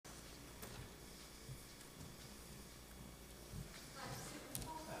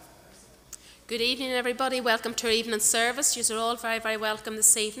Good evening, everybody. Welcome to our evening service. You are all very, very welcome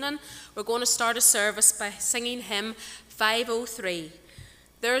this evening. We're going to start a service by singing hymn 503.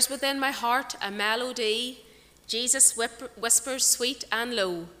 There's within my heart a melody. Jesus whispers sweet and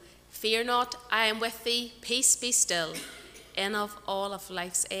low. Fear not, I am with thee. Peace be still. In of all of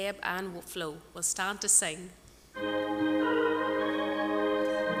life's ebb and flow. We'll stand to sing.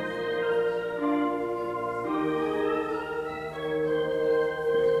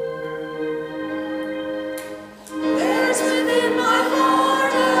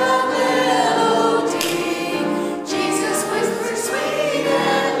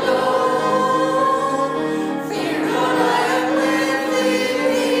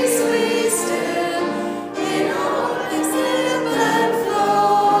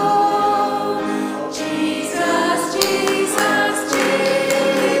 Jesus.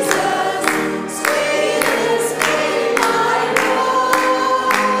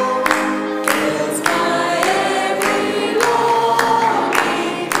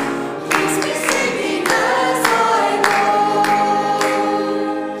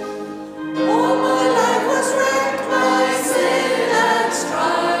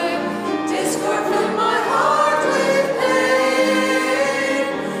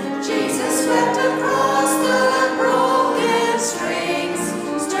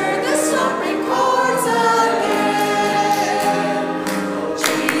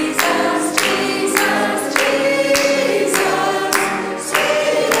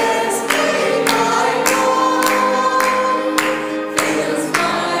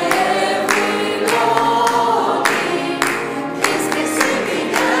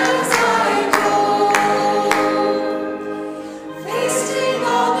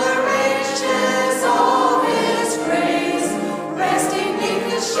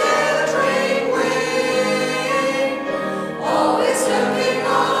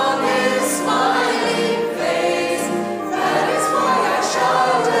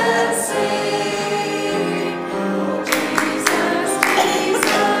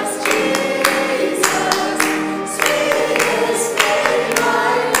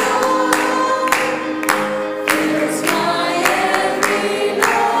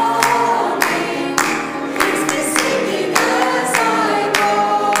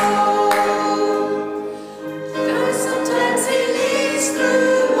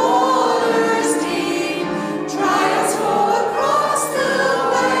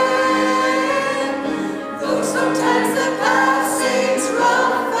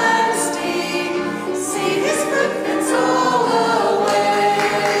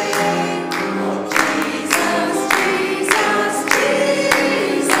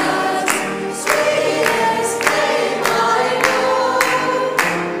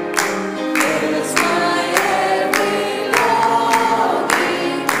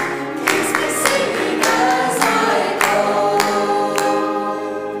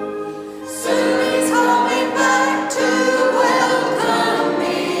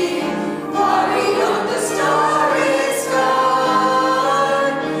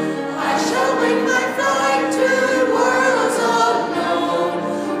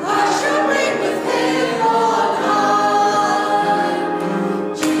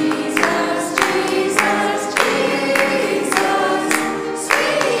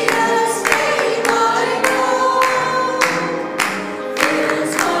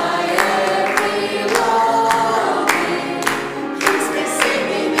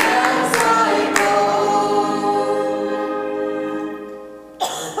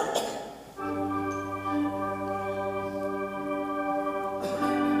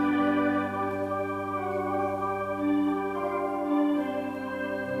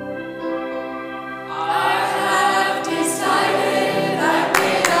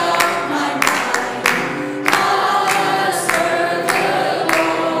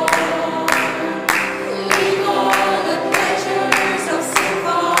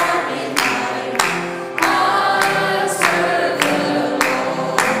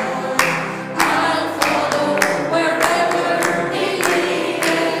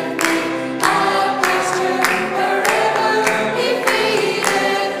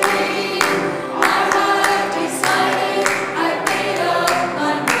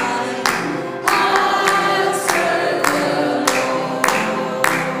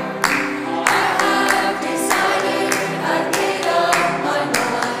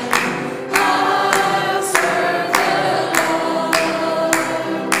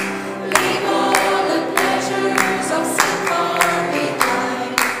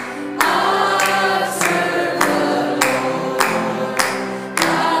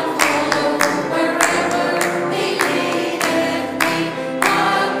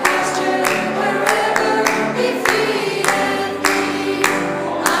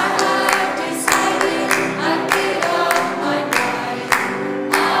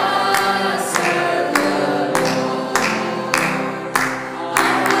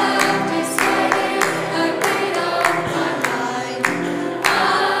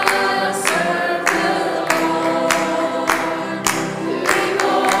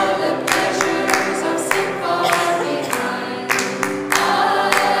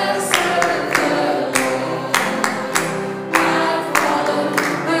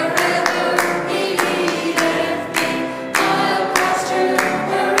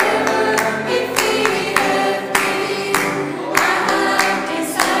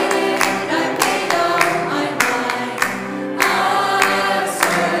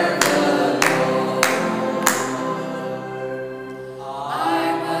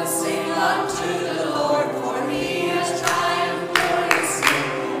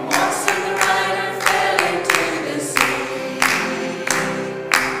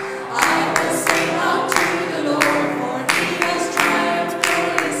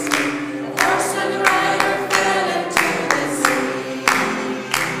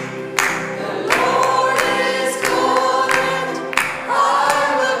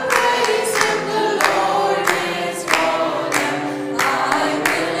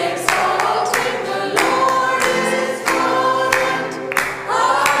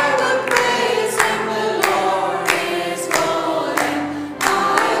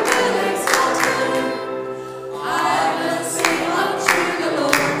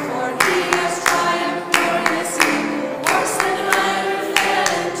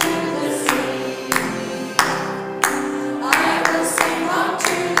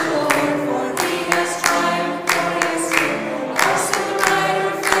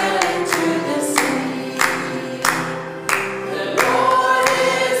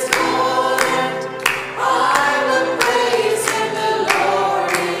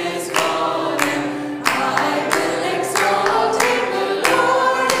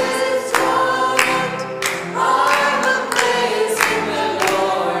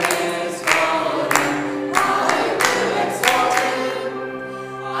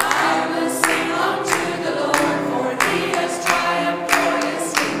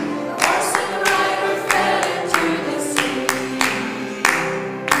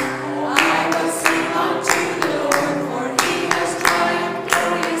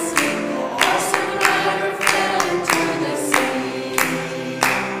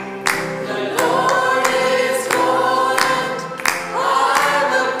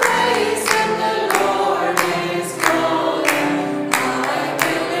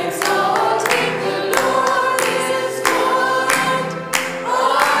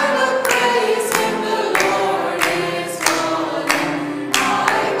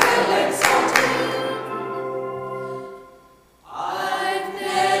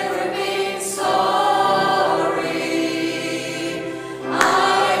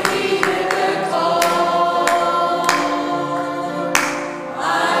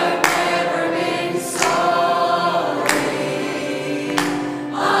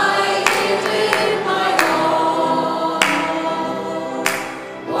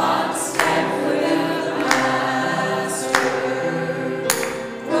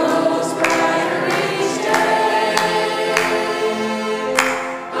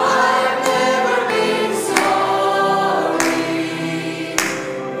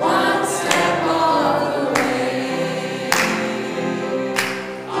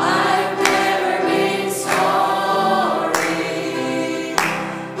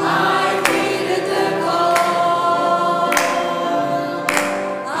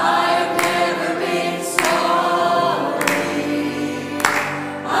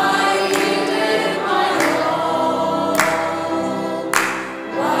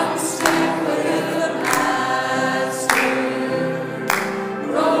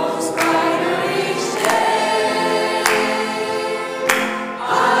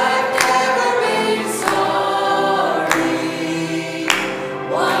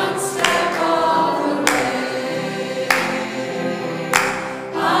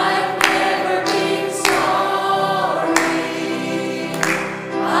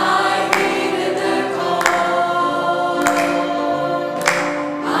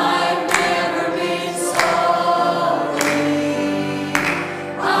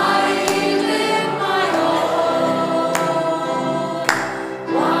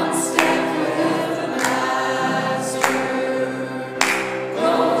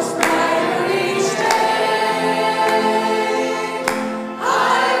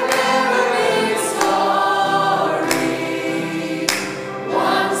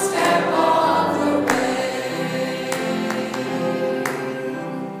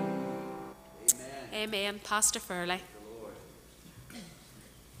 Amen. Pastor Furley.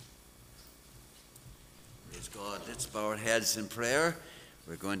 Praise God. Let's bow our heads in prayer.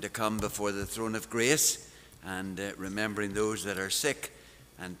 We're going to come before the throne of grace and remembering those that are sick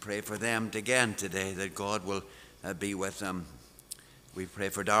and pray for them again today, that God will be with them. We pray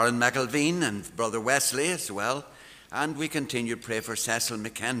for Darren McElveen and Brother Wesley as well. And we continue to pray for Cecil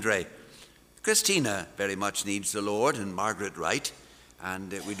McKendry. Christina very much needs the Lord, and Margaret Wright.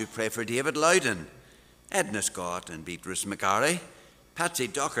 And we do pray for David Loudon, Edna Scott and Beatrice McGarry. Patsy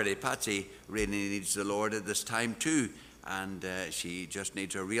Doherty. Patsy really needs the Lord at this time too. And she just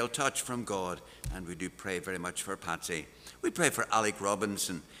needs a real touch from God. And we do pray very much for Patsy. We pray for Alec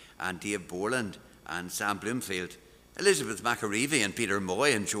Robinson and Dave Borland and Sam Bloomfield, Elizabeth McAreevy and Peter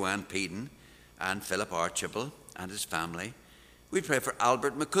Moy and Joanne Peden, and Philip Archibald and his family. We pray for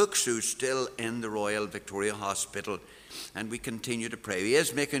Albert McCooks, who's still in the Royal Victoria Hospital, and we continue to pray. He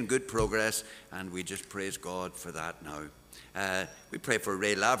is making good progress, and we just praise God for that now. We pray for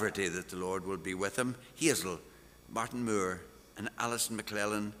Ray Laverty, that the Lord will be with him, Hazel, Martin Moore, and Alison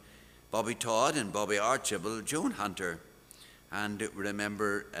McClellan, Bobby Todd and Bobby Archibald, Joan Hunter, and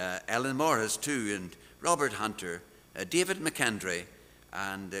remember Ellen Morris too, and Robert Hunter, David McKendry,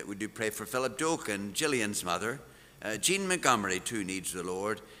 and we do pray for Philip Doak and Gillian's mother. Jean Montgomery too needs the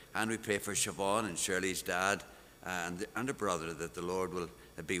Lord, and we pray for Siobhan and Shirley's dad and a brother, that the Lord will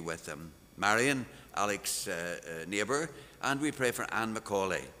be with them. Marion, Alex neighbour, and we pray for Anne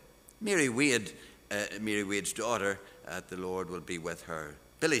Macaulay. Mary Wade's daughter, the Lord will be with her.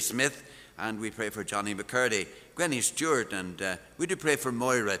 Billy Smith, and we pray for Johnny McCurdy, Gwenny Stewart, and we do pray for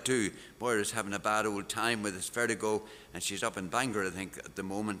Moira too. Moira's having a bad old time with his vertigo, and she's up in Bangor, I think, at the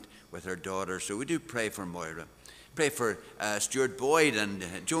moment with her daughter. So we do pray for Moira. Pray for Stuart Boyd and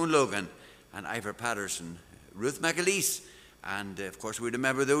Joan Logan and Ivor Patterson, Ruth McAleese, and of course we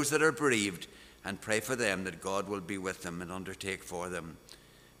remember those that are bereaved and pray for them, that God will be with them and undertake for them.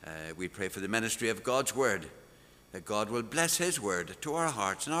 We pray for the ministry of God's Word, that God will bless His Word to our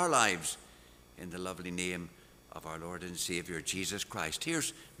hearts and our lives in the lovely name of our Lord and Saviour, Jesus Christ.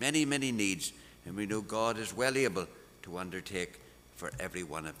 Here's many, many needs, and we know God is well able to undertake for every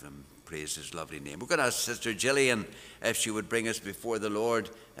one of them. Praise His lovely name. We're going to ask Sister Gillian if she would bring us before the Lord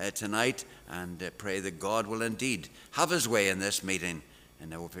tonight, and pray that God will indeed have His way in this meeting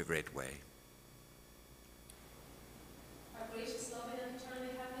in a great way. Our gracious, loving, and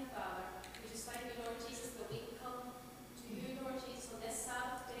eternally Heavenly Father, we just thank you, Lord Jesus, that we can come to you, Lord Jesus, on this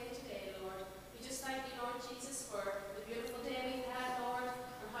Sabbath day today, Lord. We just thank you, Lord Jesus, for the beautiful day we've had, Lord,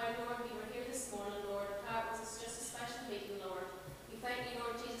 and how, Lord, we were here this morning, Lord, and how it was just a special meeting, Lord. We thank you,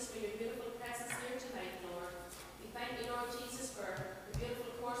 Lord Jesus, for your beautiful presence here tonight, Lord. We thank you, Lord Jesus, for the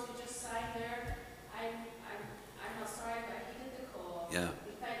beautiful course we just sang there. I'm not sorry, but I heeded the call. Yeah.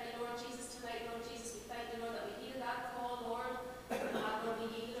 We thank you, Lord Jesus, tonight, Lord Jesus. We thank you, Lord, that we heeded that call, Lord. And Lord, we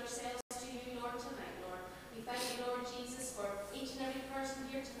yielded ourselves to you, Lord, tonight, Lord. We thank you, Lord Jesus, for each and every person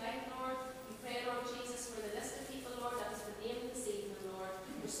here tonight, Lord. We pray, Lord Jesus, for the list of people, Lord, that has been named this evening, Lord.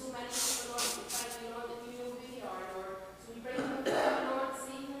 There's so many people, Lord. We thank you, Lord, that you know who they are, Lord. So we bring them before you, Lord, this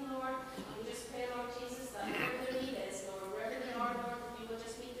evening, Lord. And we just pray, Lord Jesus, that wherever their need is, Lord, wherever they are, Lord, that you will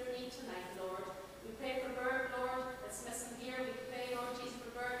just meet their need tonight, Lord. We pray for Bert, Lord, that's missing here. We pray, Lord Jesus,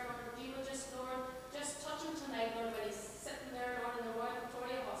 for Bert, Lord, that you will just, Lord, just touch him tonight, Lord, when he's sitting there, Lord, in the Royal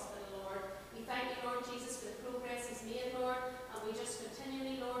Victoria Hospital, Lord. We thank you, Lord Jesus, for the progress he's made, Lord, and we just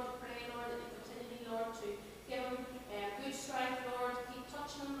continually, Lord, pray, Lord, that you continually, Lord, to give him good strength, Lord, keep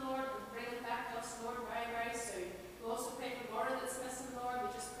touching him, Lord, and bring him back to us, Lord, very, very soon. We also pray for Laura that's missing, Lord. We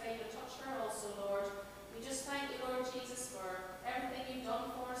just pray to touch her also, Lord. We just thank you, Lord Jesus, for everything you've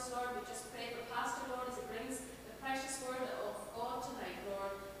done for us, Lord. We just pray for Pastor, Lord, as he brings the precious word of God tonight,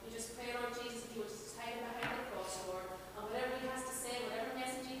 Lord. We just pray, Lord Jesus, that you will just hide him behind the cross, Lord. And whatever he has to say, whatever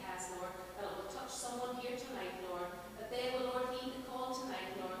message he has, Lord, that it will touch someone here tonight, Lord. That they will, Lord, heed the call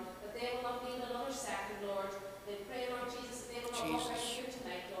tonight, Lord. That they will not leave another second, Lord. They pray, Lord Jesus, that they will not walk right here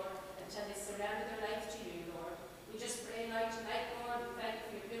tonight, Lord, until they surrender their life to you, Lord. We just pray now tonight, Lord. We thank you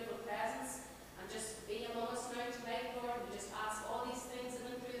for your beautiful presence. And just be among us now tonight, Lord. We just ask all these things in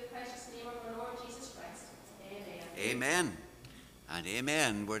and through the precious name of our Lord Jesus Christ. Amen. Amen and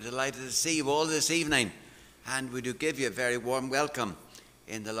amen. We're delighted to see you all this evening, and we do give you a very warm welcome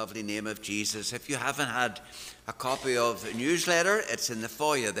in the lovely name of Jesus. If you haven't had a copy of the newsletter, it's in the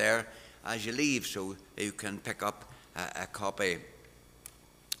foyer there as you leave, so you can pick up a copy.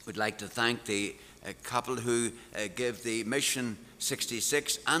 We'd like to thank the couple who give the Mission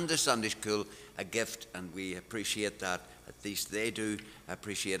 66 and the Sunday School a gift, and we appreciate that. At least they do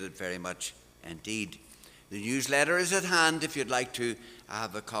appreciate it very much indeed. The newsletter is at hand if you'd like to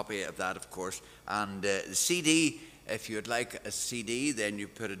have a copy of that, of course. And the CD, if you'd like a CD, then you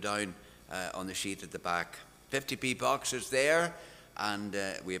put it down on the sheet at the back. 50p boxes there, and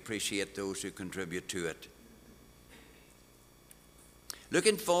we appreciate those who contribute to it.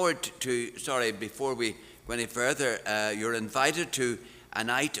 Looking forward to, before we go any further, you're invited to a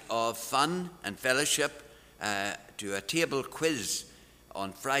night of fun and fellowship, to a table quiz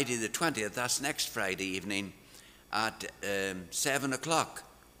on Friday the 20th, that's next Friday evening, at 7 o'clock.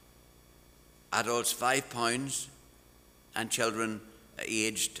 Adults £5 and children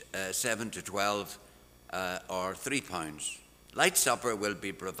aged 7 to 12 are £3. Light supper will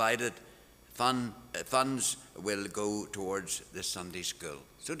be provided. Funds will go towards the Sunday School.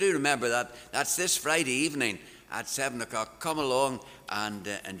 So do remember that. That's this Friday evening at 7 o'clock. Come along and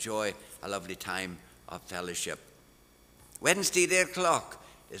enjoy a lovely time of fellowship. Wednesday at 8 o'clock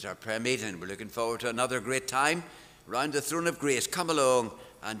is our prayer meeting. We're looking forward to another great time around the throne of grace. Come along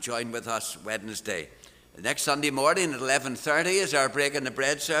and join with us Wednesday. The next Sunday morning at 11:30 is our breaking the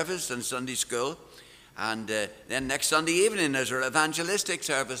bread service and Sunday school. And then next Sunday evening is our evangelistic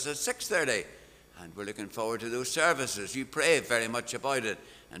service at 6:30. And we're looking forward to those services. You pray very much about it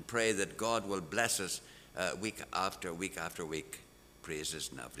and pray that God will bless us week after week after week. Praise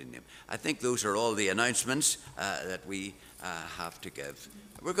his lovely name. I think those are all the announcements that we have to give.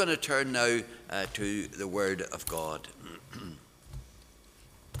 We're going to turn now to the Word of God.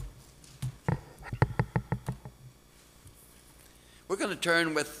 We're going to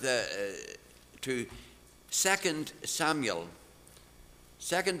turn to 2 Samuel,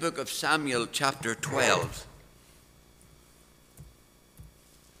 second book of Samuel, chapter 12.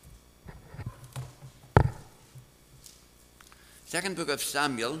 Second book of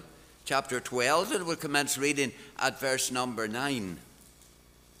Samuel, chapter 12, and we'll commence reading at verse number 9.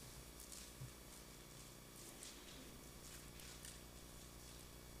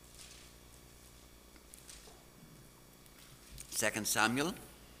 Second Samuel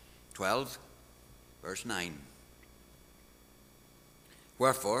 12, verse 9.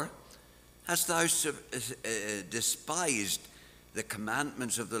 Wherefore hast thou despised the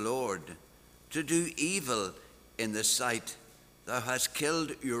commandments of the Lord, to do evil in the sight? Thou hast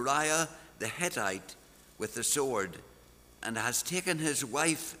killed Uriah the Hittite with the sword, and hast taken his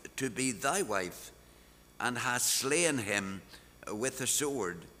wife to be thy wife, and hast slain him with the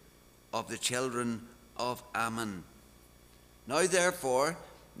sword of the children of Ammon. Now therefore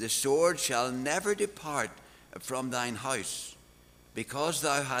the sword shall never depart from thine house, because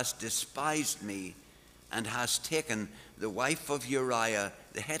thou hast despised me, and hast taken the wife of Uriah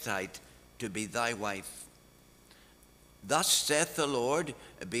the Hittite to be thy wife. Thus saith the Lord,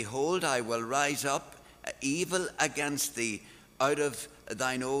 behold, I will rise up evil against thee out of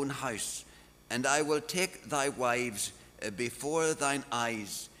thine own house, and I will take thy wives before thine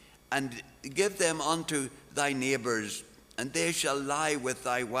eyes, and give them unto thy neighbors, and they shall lie with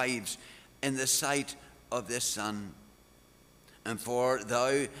thy wives in the sight of the sun. And for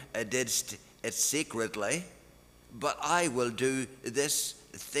thou didst it secretly, but I will do this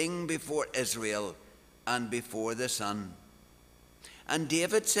thing before Israel and before the sun. And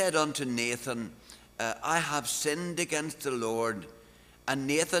David said unto Nathan, I have sinned against the Lord. And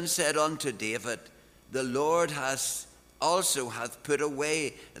Nathan said unto David, the Lord also hath put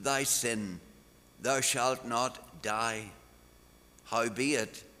away thy sin. Thou shalt not die.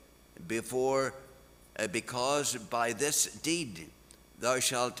 Howbeit, because by this deed thou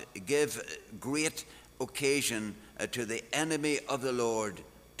shalt give great occasion to the enemy of the Lord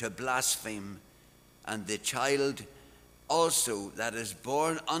to blaspheme, and the child also that is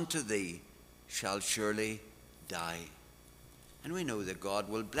born unto thee shall surely die. And we know that God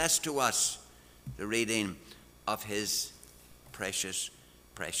will bless to us the reading of his precious,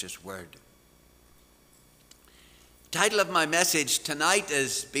 precious word. The title of my message tonight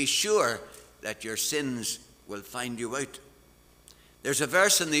is, Be Sure That Your Sins Will Find You Out. There's a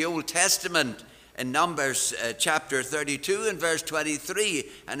verse in the Old Testament in Numbers chapter 32 and verse 23,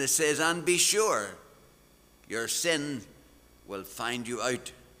 and it says, and be sure your sin will find you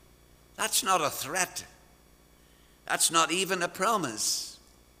out. That's not a threat. That's not even a promise.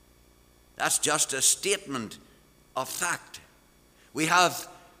 That's just a statement of fact. We have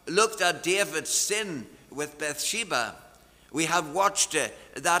looked at David's sin with Bathsheba. We have watched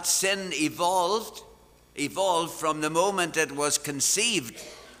that sin evolve from the moment it was conceived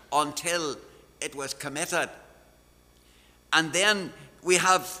until it was committed. And then we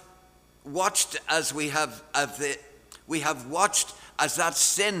have watched as that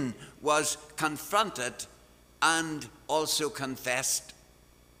sin was confronted and also confessed.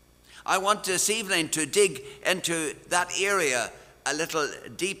 I want this evening to dig into that area a little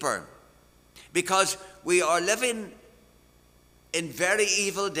deeper, because we are living in very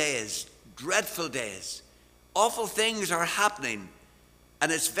evil days, dreadful days. Awful things are happening,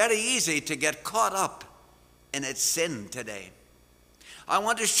 and it's very easy to get caught up in its sin today. I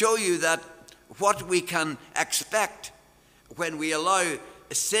want to show you that what we can expect when we allow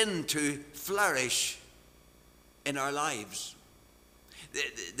sin to flourish in our lives.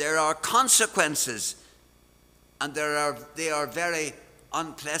 There are consequences, and they are very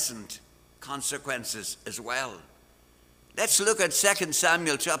unpleasant consequences as well. Let's look at 2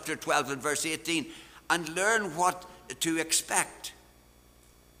 Samuel chapter 12 and verse 18 and learn what to expect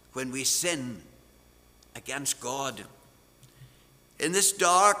when we sin against God. In this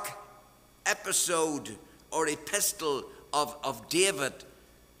dark episode or epistle of David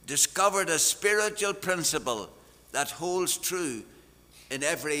discovered a spiritual principle that holds true in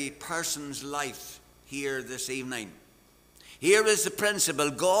every person's life here this evening. Here is the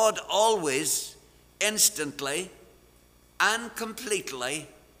principle: God always, instantly, and completely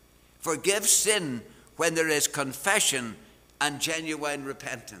forgives sin when there is confession and genuine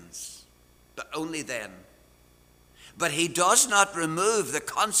repentance, but only then. But he does not remove the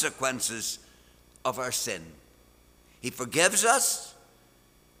consequences of our sin. He forgives us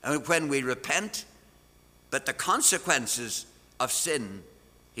when we repent, but the consequences of sin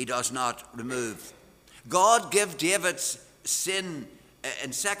he does not remove. God gave David's sin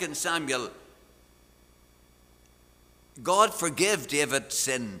in 2 Samuel. God forgave David's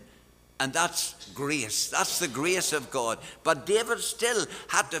sin, and that's grace. That's the grace of God. But David still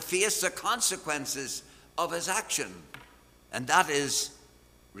had to face the consequences of his action, and that is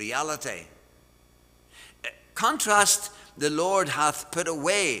reality. Contrast: the Lord hath put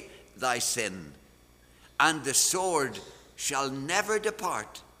away thy sin, and the sword shall never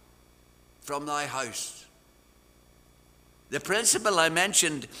depart from thy house. The principle I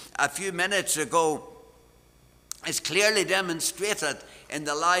mentioned a few minutes ago is clearly demonstrated in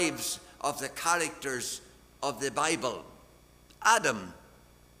the lives of the characters of the Bible. Adam,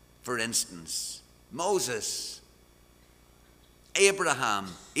 for instance, Moses, Abraham.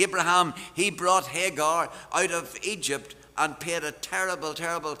 Abraham, he brought Hagar out of Egypt and paid a terrible,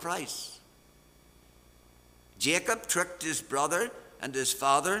 terrible price. Jacob tricked his brother and his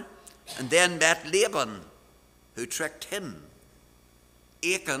father, and then met Laban, who tricked him.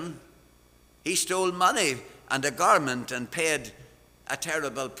 Achan, he stole money and a garment and paid a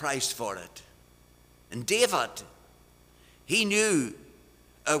terrible price for it. And David, he knew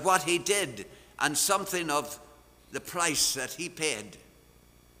what he did and something of the price that he paid.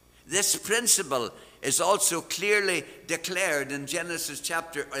 This principle is also clearly declared in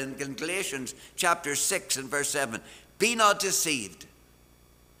Galatians chapter 6 and verse 7. Be not deceived.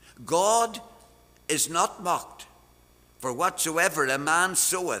 God is not mocked. For whatsoever a man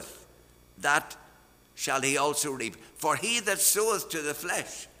soweth, that shall he also reap. For he that soweth to the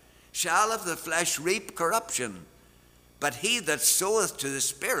flesh shall of the flesh reap corruption, but he that soweth to the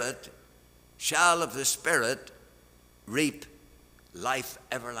Spirit shall of the Spirit reap life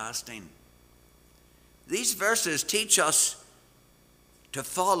everlasting. These verses teach us to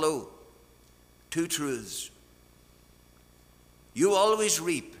follow two truths. You always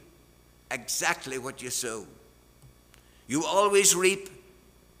reap exactly what you sow. You always reap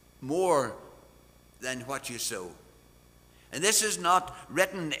more than what you sow. And this is not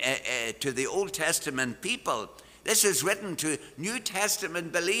written to the Old Testament people. This is written to New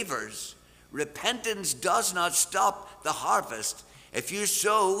Testament believers. Repentance does not stop the harvest. If you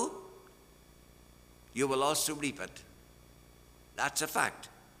sow, you will also reap it. That's a fact.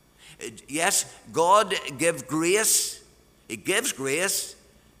 Yes, God gives grace. He gives grace.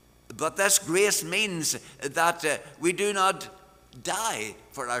 But this grace means that we do not die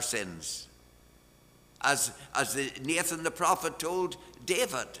for our sins. As Nathan the prophet told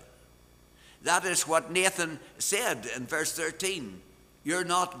David. That is what Nathan said in verse 13. You're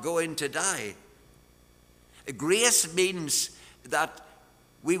not going to die. Grace means that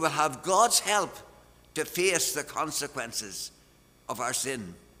we will have God's help to face the consequences of our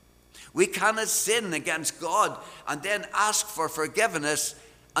sin. We cannot sin against God and then ask for forgiveness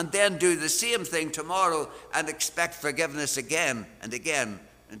and then do the same thing tomorrow and expect forgiveness again and again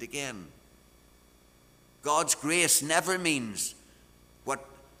and again. God's grace never means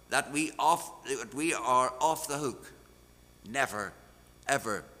that we are off the hook. Never,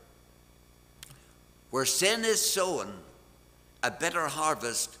 ever. Where sin is sown, a bitter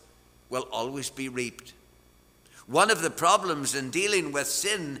harvest will always be reaped. One of the problems in dealing with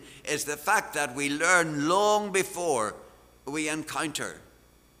sin is the fact that we learn long before we encounter.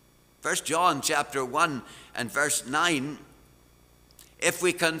 1 John chapter 1 and verse 9, if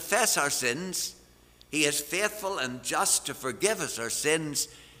we confess our sins, he is faithful and just to forgive us our sins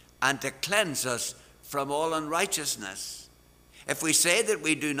and to cleanse us from all unrighteousness. If we say that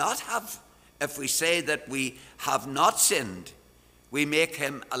we have not sinned, we make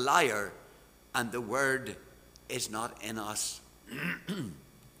him a liar, and the word is not in us.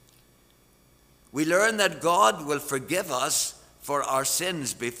 We learn that God will forgive us for our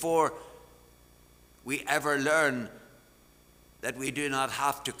sins before we ever learn that we do not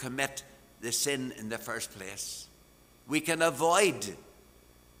have to commit the sin in the first place. We can avoid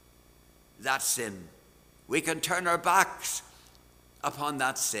that sin. We can turn our backs upon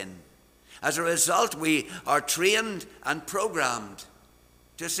that sin. As a result, we are trained and programmed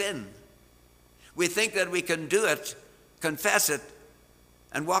to sin. We think that we can do it, confess it,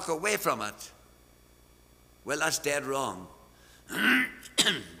 and walk away from it. Well, that's dead wrong.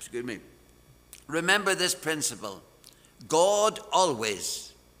 Excuse me. Remember this principle. God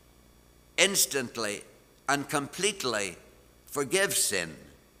always, instantly, and completely forgives sin,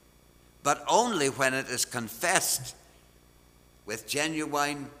 but only when it is confessed with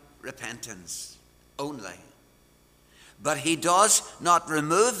genuine repentance. Only. But he does not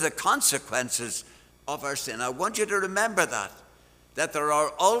remove the consequences of our sin. I want you to remember that there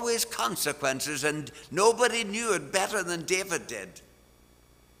are always consequences, and nobody knew it better than David did.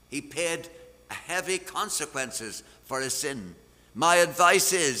 He paid heavy consequences for his sin. My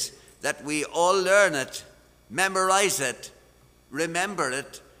advice is that we all learn it, memorize it, remember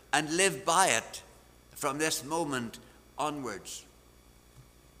it, and live by it from this moment onwards.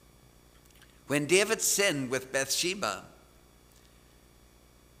 When David sinned with Bathsheba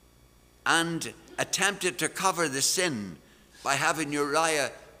and attempted to cover the sin by having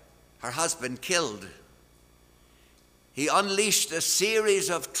Uriah, her husband, killed, he unleashed a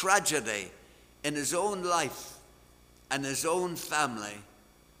series of tragedy in his own life and his own family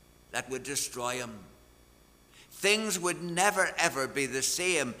that would destroy him. Things would never ever be the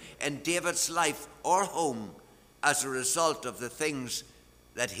same in David's life or home as a result of the things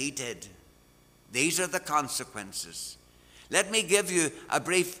that he did. These are the consequences. Let me give you a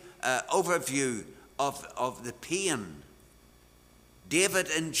brief overview of the pain David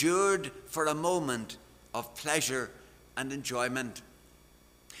endured for a moment of pleasure and enjoyment.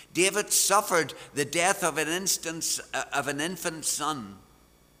 David suffered the death of an infant son.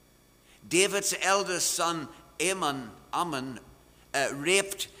 David's eldest son, Amnon,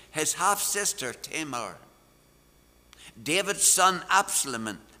 raped his half-sister, Tamar. David's son,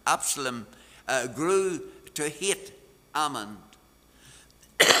 Absalom grew to hate Ammon.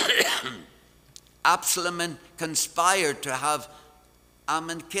 Absalom conspired to have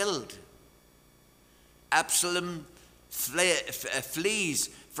Ammon killed. Absalom flees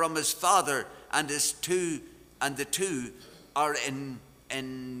from his father, and the two are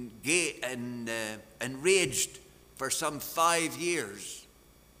enraged for some 5 years.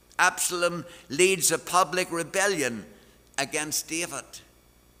 Absalom leads a public rebellion against David.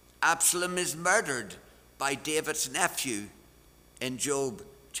 Absalom is murdered by David's nephew in Job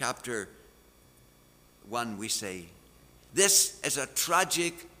chapter 1, we say. This is a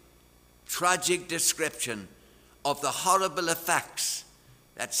tragic description of the horrible effects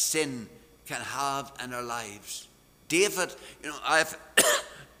that sin can have in our lives. David, I've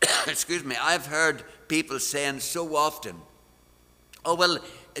I've heard people saying so often, oh, well,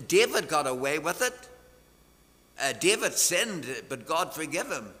 David got away with it. David sinned, but God forgave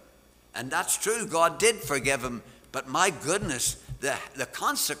him. And that's true, God did forgive him. But my goodness, the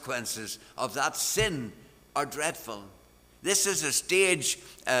consequences of that sin are dreadful. This is a stage,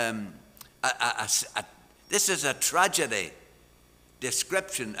 this is a tragic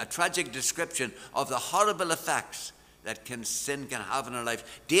description of the horrible effects that sin can have in our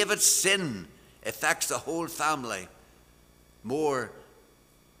life. David's sin affects the whole family more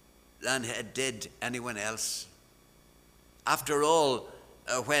than it did anyone else. After all,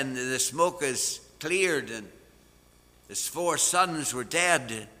 when the smoke is cleared and his 4 sons were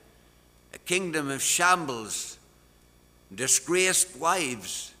dead, a kingdom of shambles, disgraced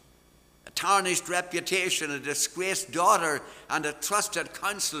wives, a tarnished reputation, a disgraced daughter, and a trusted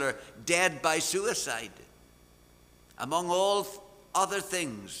counselor dead by suicide. Among all other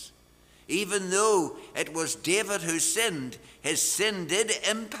things, even though it was David who sinned, his sin did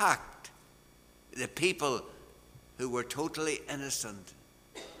impact the people who were totally innocent.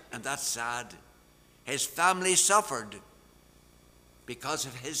 And that's sad. His family suffered because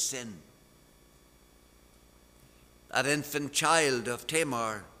of his sin. That infant child of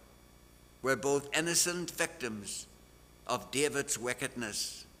Tamar were both innocent victims of David's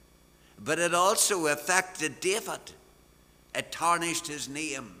wickedness. But it also affected David. It tarnished his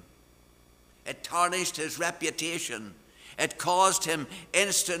name. It tarnished his reputation. It caused him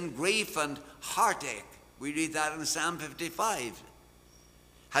instant grief and heartache. We read that in Psalm 55.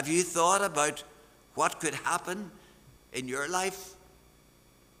 Have you thought about what could happen in your life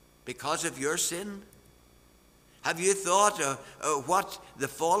because of your sin? Have you thought what the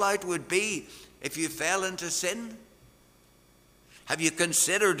fallout would be if you fell into sin? Have you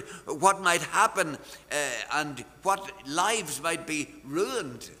considered what might happen and what lives might be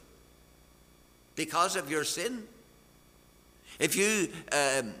ruined because of your sin? If you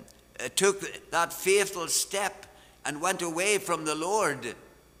took that faithful step and went away from the Lord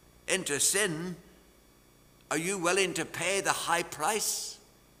into sin, are you willing to pay the high price?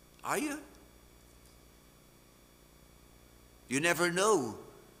 Are you? You never know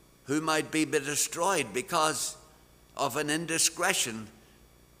who might be destroyed because of an indiscretion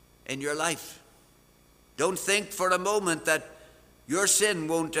in your life. Don't think for a moment that your sin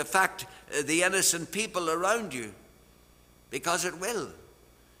won't affect the innocent people around you, because it will.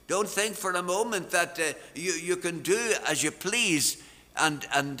 Don't think for a moment that you can do as you please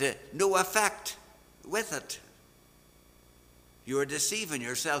and no effect with it. You are deceiving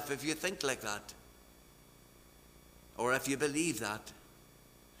yourself if you think like that, or if you believe that.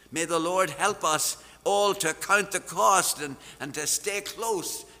 May the Lord help us all to count the cost and to stay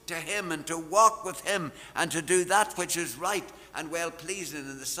close to him and to walk with him and to do that which is right and well-pleasing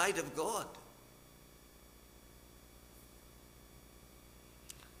in the sight of God.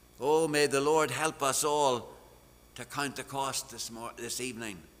 Oh, may the Lord help us all to count the cost this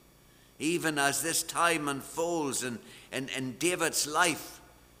evening. Even as this time unfolds in David's life,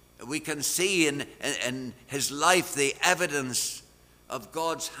 we can see in his life the evidence of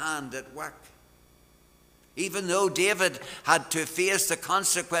God's hand at work. Even though David had to face the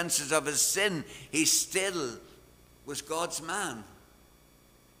consequences of his sin, he still was God's man.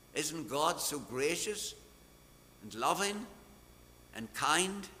 Isn't God so gracious and loving and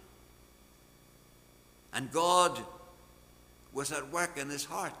kind? And God was at work in his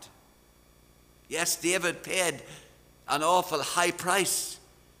heart. Yes, David paid an awful high price,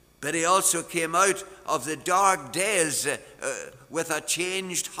 but he also came out of the dark days with a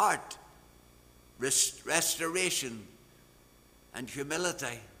changed heart, restoration, and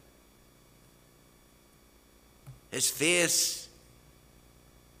humility. He faced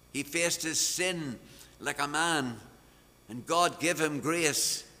his sin like a man, and God gave him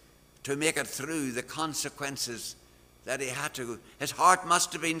grace to make it through the consequences that he had to. His heart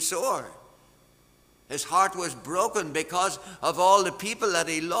must have been sore. His heart was broken because of all the people that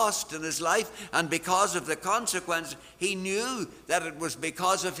he lost in his life, and because of the consequence. He knew that it was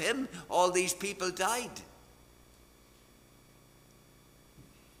because of him all these people died.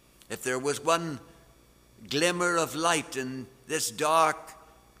 If there was one glimmer of light in this dark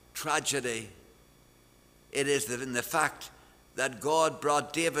tragedy, it is that in the fact that God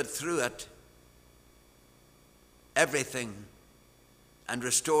brought David through it, everything, and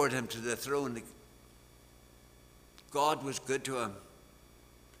restored him to the throne. God was good to him.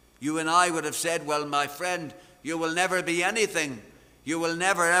 You and I would have said, well, my friend, you will never be anything. You will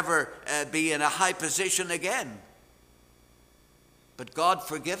never, ever be in a high position again. But God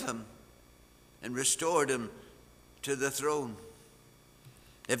forgave him and restored him to the throne.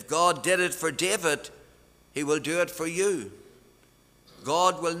 If God did it for David, he will do it for you.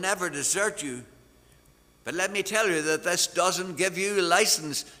 God will never desert you. But let me tell you that this doesn't give you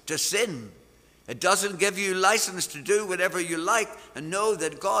license to sin. It doesn't give you license to do whatever you like and know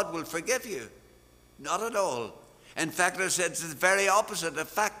that God will forgive you. Not at all. In fact, it's the very opposite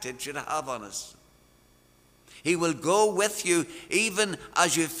effect it should have on us. He will go with you even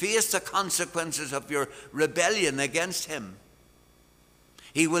as you face the consequences of your rebellion against him.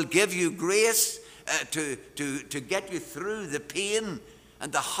 He will give you grace to get you through the pain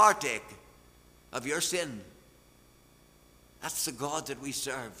and the heartache of your sin. That's the God that we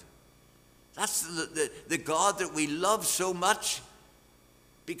serve. That's the God that we love so much,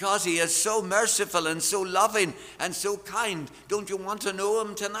 because he is so merciful and so loving and so kind. Don't you want to know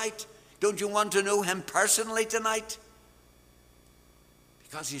him tonight? Don't you want to know him personally tonight?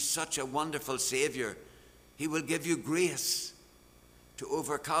 Because he's such a wonderful Savior. He will give you grace to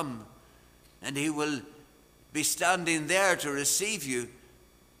overcome, and he will be standing there to receive you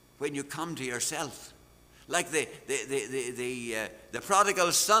when you come to yourself. Like the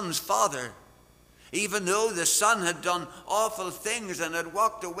prodigal son's father. Even though the son had done awful things and had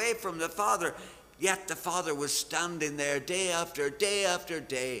walked away from the father, yet the father was standing there day after day after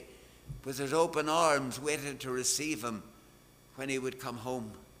day with his open arms waiting to receive him when he would come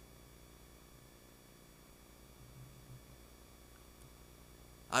home.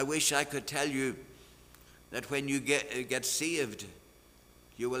 I wish I could tell you that when you get saved,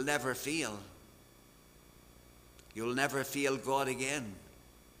 you will never feel. You'll never feel God again.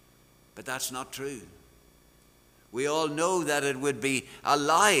 But that's not true. We all know that it would be a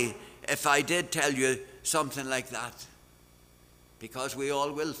lie if I did tell you something like that, because we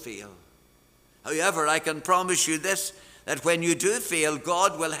all will feel. However, I can promise you this, that when you do fail,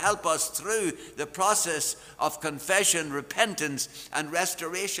 God will help us through the process of confession, repentance, and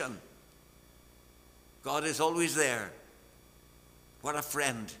restoration. God is always there. What a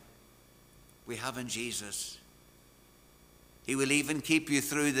friend we have in Jesus. He will even keep you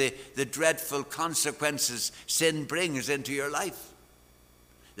through the dreadful consequences sin brings into your life.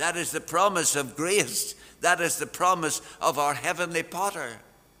 That is the promise of grace. That is the promise of our heavenly potter.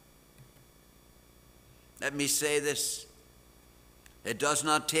 Let me say this. It does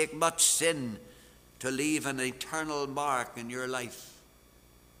not take much sin to leave an eternal mark in your life,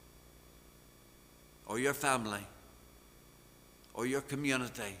 or your family, or your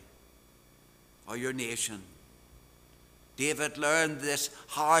community, or your nation. David learned this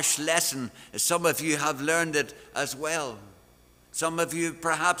harsh lesson. Some of you have learned it as well. Some of you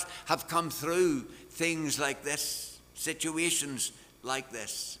perhaps have come through things like this, situations like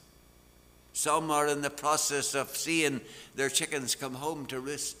this. Some are in the process of seeing their chickens come home to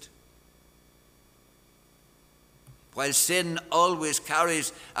roost. While sin always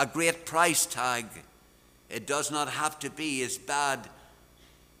carries a great price tag, it does not have to be as bad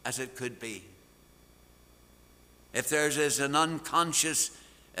as it could be. If there is an unconscious,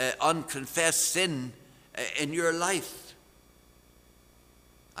 unconfessed sin in your life,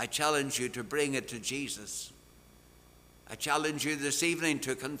 I challenge you to bring it to Jesus. I challenge you this evening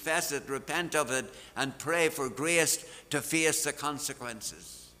to confess it, repent of it, and pray for grace to face the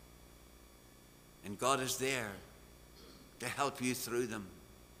consequences. And God is there to help you through them.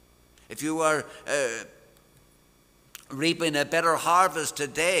 If you are reaping a better harvest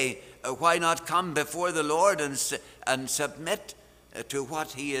today, why not come before the Lord and submit to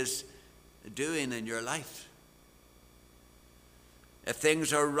what He is doing in your life? If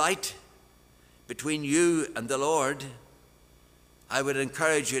things are right between you and the Lord, I would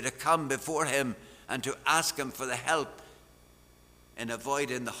encourage you to come before Him and to ask Him for the help in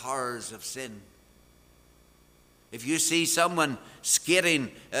avoiding the horrors of sin. If you see someone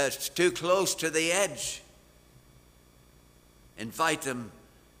skating too close to the edge, invite them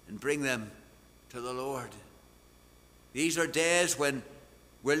and bring them to the Lord. These are days when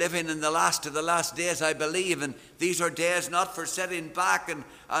we're living in the last of the last days, I believe, and these are days not for sitting back and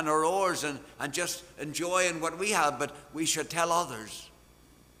on our oars and just enjoying what we have, but we should tell others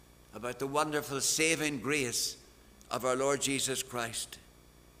about the wonderful saving grace of our Lord Jesus Christ.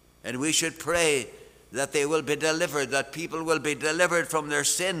 And we should pray that they will be delivered, that people will be delivered from their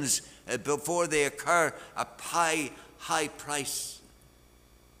sins before they incur a high price.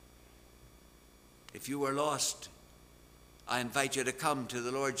 If you were lost, I invite you to come to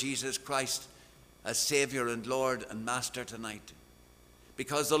the Lord Jesus Christ as Savior and Lord and Master tonight.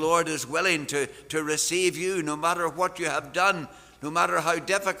 Because the Lord is willing to receive you no matter what you have done, no matter how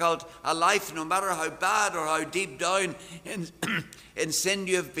difficult a life, no matter how bad or how deep down in sin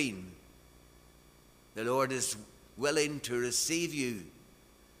you have been. The Lord is willing to receive you.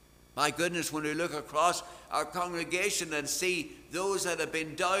 My goodness, when we look across our congregation and see those that have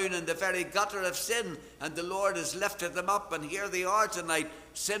been down in the very gutter of sin, and the Lord has lifted them up, and here they are tonight,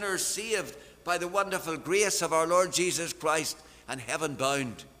 sinners saved by the wonderful grace of our Lord Jesus Christ and heaven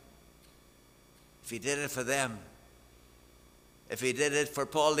bound. If He did it for them, if He did it for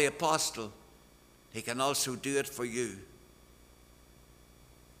Paul the Apostle, He can also do it for you.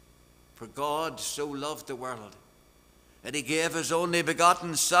 For God so loved the world, and He gave His only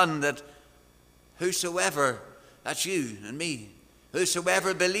begotten Son, that whosoever, that's you and me,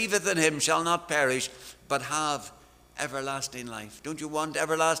 whosoever believeth in Him shall not perish, but have everlasting life. Don't you want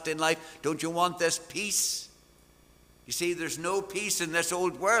everlasting life? Don't you want this peace? You see, there's no peace in this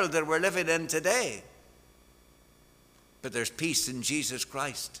old world that we're living in today. But there's peace in Jesus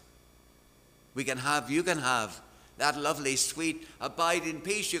Christ. You can have that lovely, sweet, abiding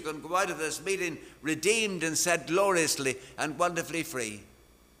peace. You can go out of this meeting redeemed and set gloriously and wonderfully free.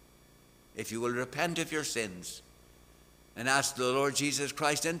 If you will repent of your sins and ask the Lord Jesus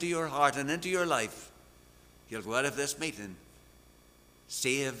Christ into your heart and into your life, you'll go out of this meeting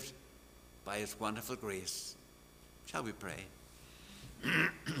saved by His wonderful grace. Shall we pray?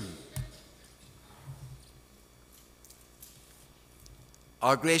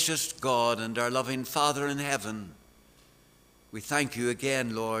 Our gracious God and our loving Father in heaven, we thank You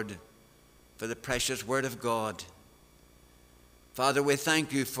again, Lord, for the precious word of God. Father, we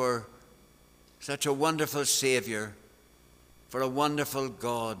thank You for such a wonderful Savior, for a wonderful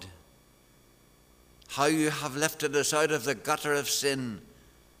God. How You have lifted us out of the gutter of sin.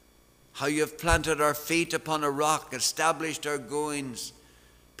 How You have planted our feet upon a rock, established our goings,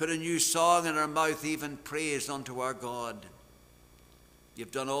 put a new song in our mouth, even praise unto our God.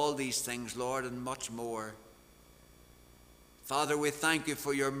 You've done all these things, Lord, and much more. Father, we thank You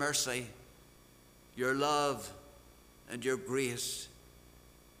for Your mercy, Your love, and Your grace.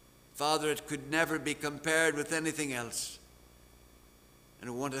 Father, it could never be compared with anything else. And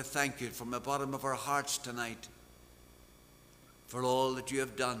I want to thank You from the bottom of our hearts tonight for all that You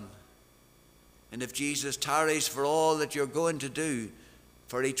have done. And if Jesus tarries, for all that You're going to do.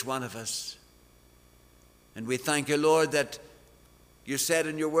 for each one of us. And we thank you, Lord, that you said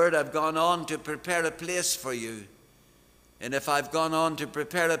in your word, I've gone on to prepare a place for you. And if I've gone on to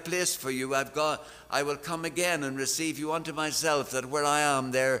prepare a place for you, I will come again and receive you unto myself, that where I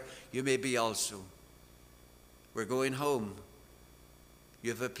am, there you may be also. We're going home. You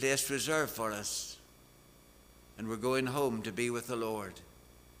have a place reserved for us. And we're going home to be with the Lord.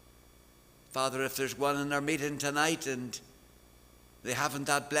 Father, if there's one in our meeting tonight and they haven't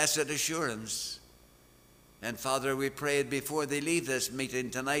that blessed assurance, and Father, we prayed before they leave this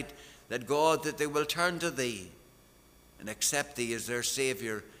meeting tonight that God, that they will turn to thee and accept thee as their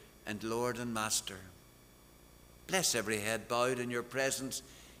Savior and Lord and Master. Bless every head bowed in your presence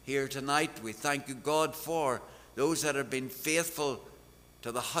here tonight. We thank you, God, for those that have been faithful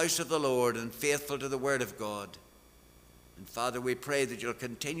to the house of the Lord and faithful to the word of God. And Father, we pray that you'll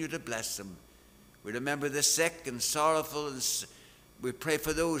continue to bless them. We remember the sick and sorrowful, and we pray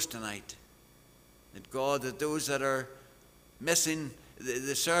for those tonight. That God, that those that are missing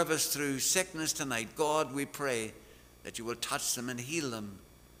the service through sickness tonight, God, we pray that you will touch them and heal them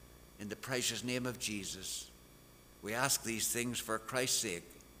in the precious name of Jesus. We ask these things for Christ's sake.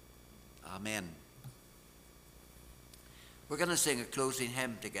 Amen. We're going to sing a closing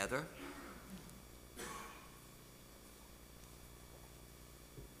hymn together.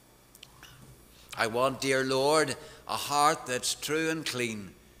 I want, dear Lord, a heart that's true and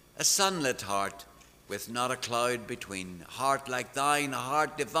clean, a sunlit heart with not a cloud between. A heart like thine, a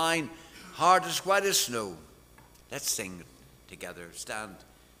heart divine, heart as white as snow. Let's sing together. Stand.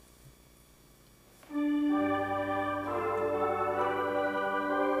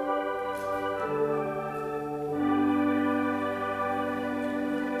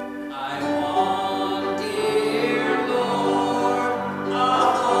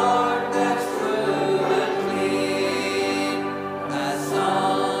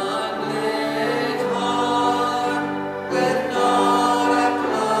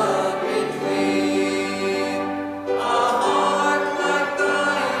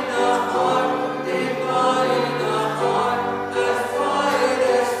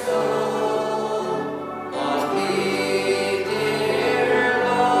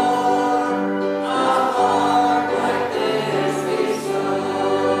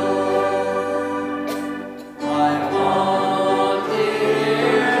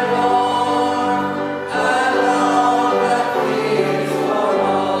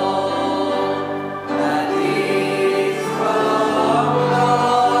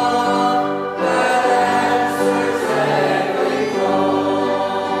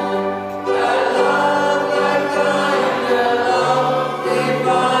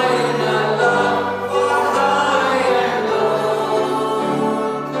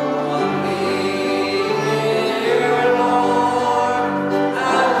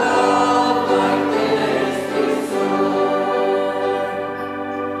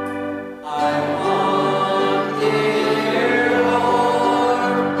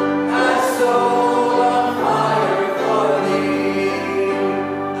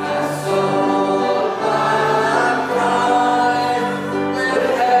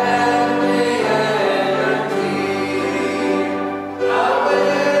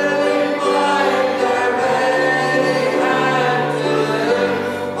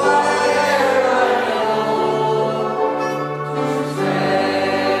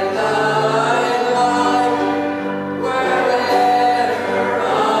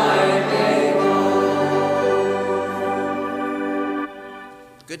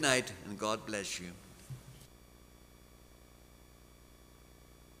 Good night, and God bless you.